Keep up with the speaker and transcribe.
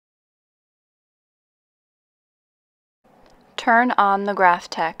Turn on the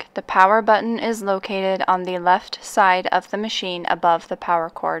Graphtec. The power button is located on the left side of the machine above the power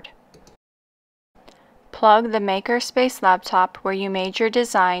cord. Plug the Makerspace laptop where you made your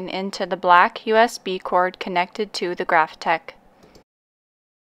design into the black USB cord connected to the Graphtec.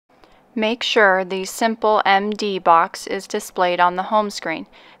 Make sure the Simple MD box is displayed on the home screen.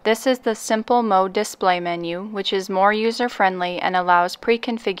 This is the Simple Mode display menu, which is more user-friendly and allows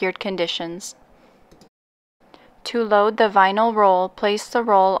pre-configured conditions. To load the vinyl roll, place the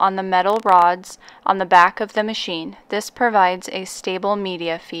roll on the metal rods on the back of the machine. This provides a stable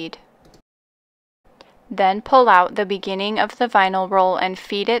media feed. Then pull out the beginning of the vinyl roll and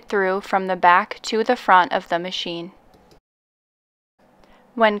feed it through from the back to the front of the machine.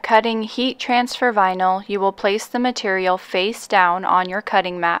 When cutting heat transfer vinyl, you will place the material face down on your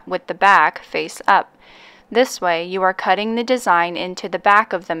cutting mat with the back face up. This way, you are cutting the design into the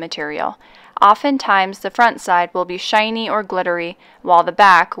back of the material. Oftentimes, the front side will be shiny or glittery, while the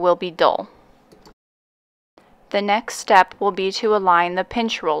back will be dull. The next step will be to align the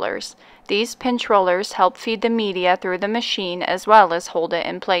pinch rollers. These pinch rollers help feed the media through the machine as well as hold it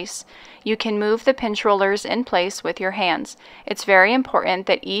in place. You can move the pinch rollers in place with your hands. It's very important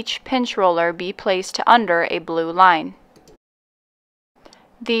that each pinch roller be placed under a blue line.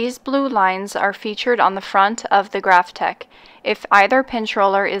 These blue lines are featured on the front of the Graphtec. If either pinch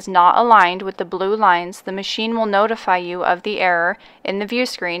roller is not aligned with the blue lines, the machine will notify you of the error in the view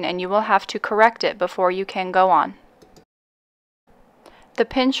screen and you will have to correct it before you can go on. The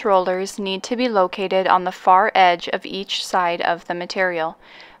pinch rollers need to be located on the far edge of each side of the material.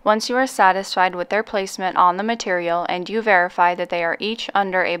 Once you are satisfied with their placement on the material and you verify that they are each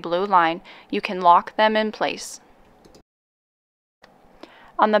under a blue line, you can lock them in place.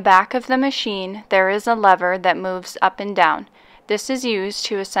 On the back of the machine, there is a lever that moves up and down. This is used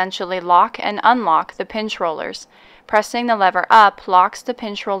to essentially lock and unlock the pinch rollers. Pressing the lever up locks the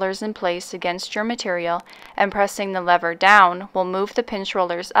pinch rollers in place against your material, and pressing the lever down will move the pinch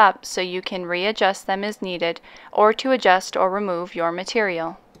rollers up so you can readjust them as needed or to adjust or remove your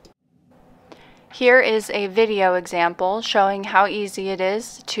material. Here is a video example showing how easy it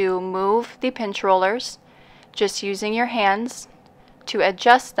is to move the pinch rollers just using your hands to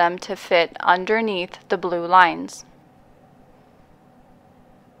adjust them to fit underneath the blue lines.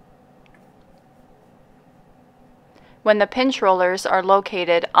 When the pinch rollers are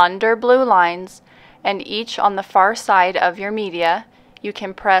located under blue lines and each on the far side of your media, you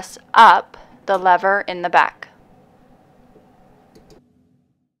can press up the lever in the back.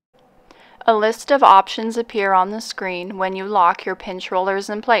 A list of options appear on the screen when you lock your pinch rollers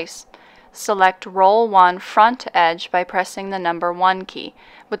in place. Select Roll 1 Front Edge by pressing the number 1 key.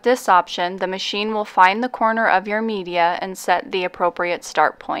 With this option, the machine will find the corner of your media and set the appropriate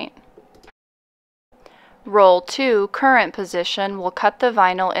start point. Roll 2 Current Position will cut the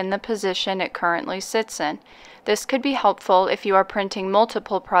vinyl in the position it currently sits in. This could be helpful if you are printing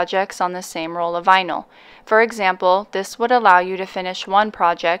multiple projects on the same roll of vinyl. For example, this would allow you to finish one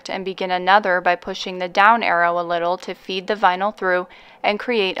project and begin another by pushing the down arrow a little to feed the vinyl through and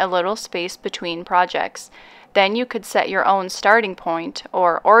create a little space between projects. Then you could set your own starting point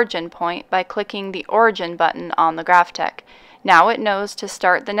or origin point by clicking the Origin button on the Graphtec. Now it knows to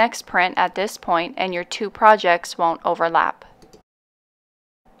start the next print at this point and your two projects won't overlap.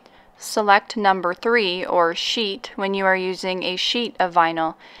 Select number 3 or sheet when you are using a sheet of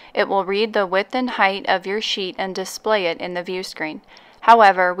vinyl. It will read the width and height of your sheet and display it in the view screen.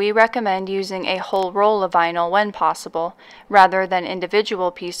 However, we recommend using a whole roll of vinyl when possible, rather than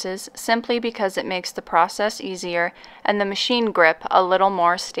individual pieces, simply because it makes the process easier and the machine grip a little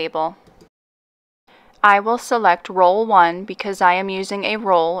more stable. I will select Roll 1 because I am using a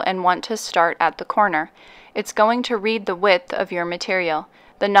roll and want to start at the corner. It's going to read the width of your material.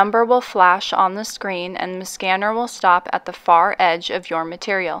 The number will flash on the screen and the scanner will stop at the far edge of your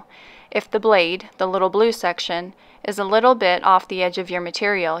material. If the blade, the little blue section, is a little bit off the edge of your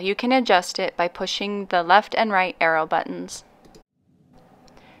material, you can adjust it by pushing the left and right arrow buttons.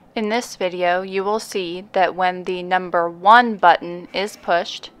 In this video, you will see that when the number 1 button is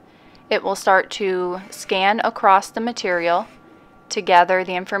pushed, it will start to scan across the material to gather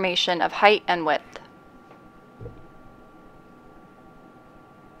the information of height and width.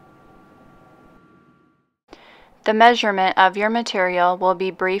 The measurement of your material will be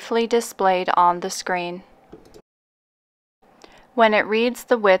briefly displayed on the screen. When it reads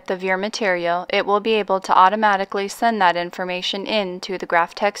the width of your material, it will be able to automatically send that information into the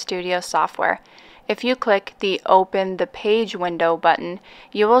Graphtec Studio software. If you click the Open the Page window button,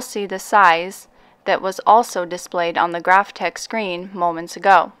 you will see the size that was also displayed on the Graphtec screen moments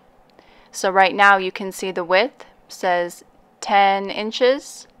ago. So right now you can see the width says 10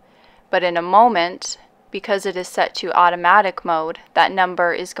 inches, but in a moment, because it is set to automatic mode, that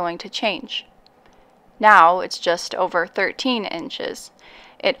number is going to change. Now it's just over 13 inches.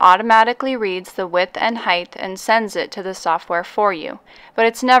 It automatically reads the width and height and sends it to the software for you, but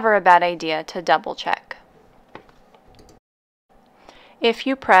it's never a bad idea to double check. If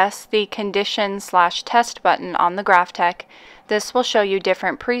you press the Condition/Test button on the Graphtec, this will show you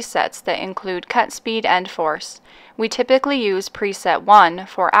different presets that include cut speed and force. We typically use preset 1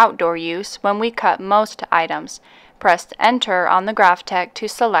 for outdoor use when we cut most items. Press Enter on the Graphtec to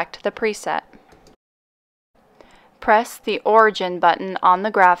select the preset. Press the Origin button on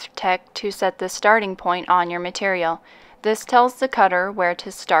the Graphtec to set the starting point on your material. This tells the cutter where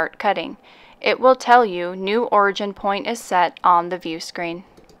to start cutting. It will tell you new origin point is set on the view screen.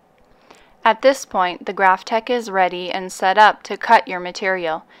 At this point, the Graphtec is ready and set up to cut your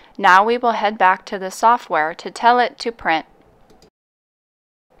material. Now we will head back to the software to tell it to print.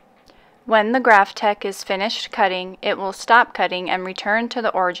 When the Graphtec is finished cutting, it will stop cutting and return to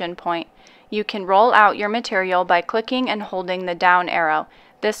the origin point. You can roll out your material by clicking and holding the down arrow.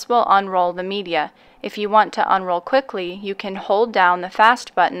 This will unroll the media. If you want to unroll quickly, you can hold down the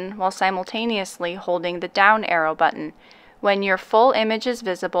fast button while simultaneously holding the down arrow button. When your full image is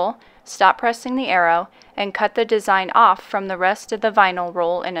visible, stop pressing the arrow and cut the design off from the rest of the vinyl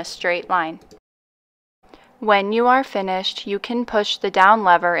roll in a straight line. When you are finished, you can push the down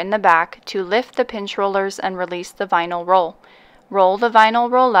lever in the back to lift the pinch rollers and release the vinyl roll. Roll the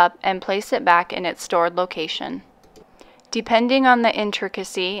vinyl roll up and place it back in its stored location. Depending on the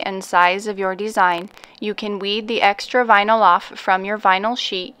intricacy and size of your design, you can weed the extra vinyl off from your vinyl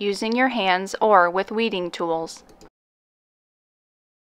sheet using your hands or with weeding tools.